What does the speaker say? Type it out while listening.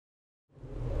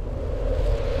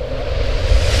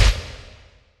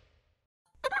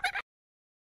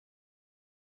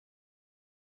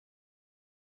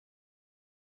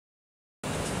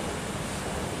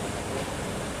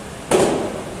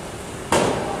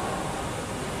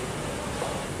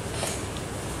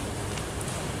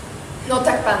No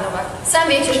tak, pán Novák,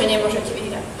 sám viete, že nemôžete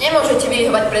vyhrať. Nemôžete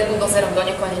vyhovať pred buldozerom do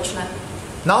nekonečna.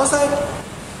 Naozaj?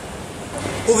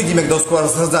 Uvidíme, kto skôr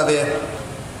zhrdzavie.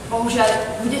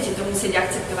 Bohužiaľ, budete to musieť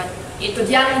akceptovať. Je to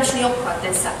diaľničný obchvat,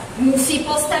 ten sa musí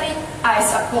postaviť a aj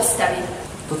sa postaví.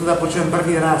 To teda počujem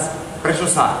prvý raz. Prečo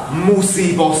sa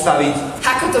musí postaviť?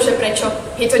 Ako to, že prečo?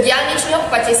 Je to diaľničný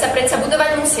obchvat, tie sa predsa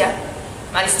budovať musia.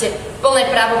 Mali ste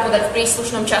plné právo podať v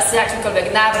príslušnom čase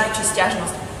akýkoľvek návrh či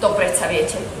sťažnosť. To predsa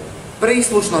viete. V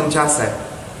príslušnom čase.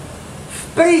 V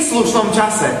príslušnom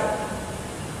čase.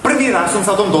 Prvý raz som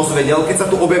sa o tom dozvedel, keď sa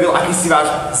tu objavil akýsi váš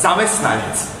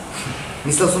zamestnanec.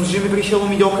 Myslel som si, že mi prišiel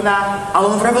umyť okná, ale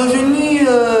on vravel, že nie.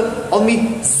 On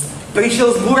mi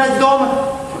prišiel zbúrať dom.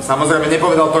 Samozrejme,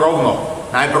 nepovedal to rovno.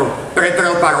 Najprv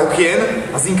pretrel pár okien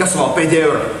a zinkasoval 5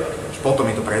 eur. Až potom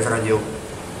mi to prezradil.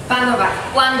 Pán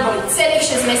Novák, plány boli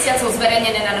celých 6 mesiacov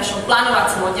zverejnené na našom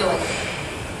plánovacom oddelení.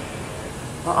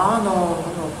 No áno.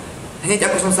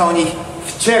 Hneď ako som sa o nich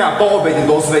včera po obede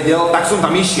dozvedel, tak som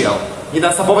tam išiel.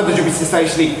 Nedá sa povedať, že by ste sa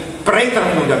išli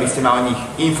pretrhnúť, aby ste ma o nich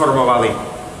informovali.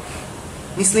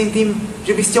 Myslím tým,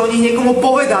 že by ste o nich niekomu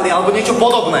povedali, alebo niečo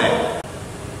podobné.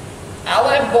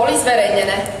 Ale boli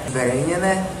zverejnené.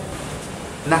 Zverejnené?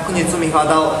 Nakoniec som ich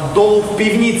hľadal dolu v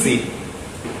pivnici.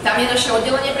 Tam je naše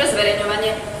oddelenie pre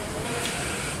zverejňovanie.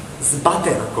 S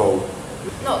baterkou.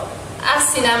 No,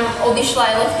 asi nám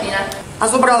odišla elektrina. A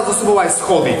zobral so sebou aj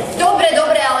schody. Dobre,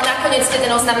 ale nakoniec ste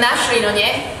ten oznam našli, no nie?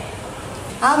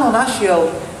 Áno, našiel.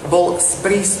 Bol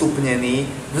sprístupnený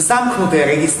v zamknutej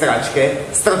registračke,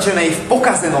 strčenej v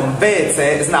pokazenom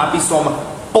WC s nápisom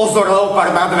Pozor,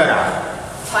 leopard na dverách.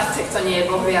 Fakt, to nie je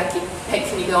bohviaký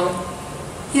pekný dom.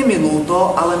 Je mi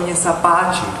ľúto, ale mne sa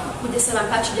páči. Bude sa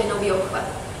vám páčiť aj nový obchvat.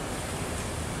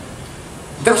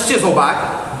 Držte zobák,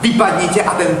 vypadnite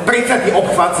a ten 30.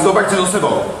 obchvat si zoberte so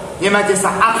sebou. Nemáte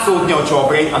sa absolútne o čo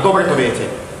oprieť a dobre to viete.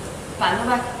 Pán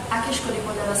Novák, aké škody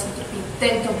podľa vás utrpí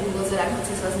tento buldozer, ak ho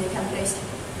cez vás niekam prejsť?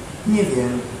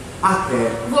 Neviem.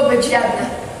 Aké? Vôbec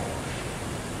žiadne.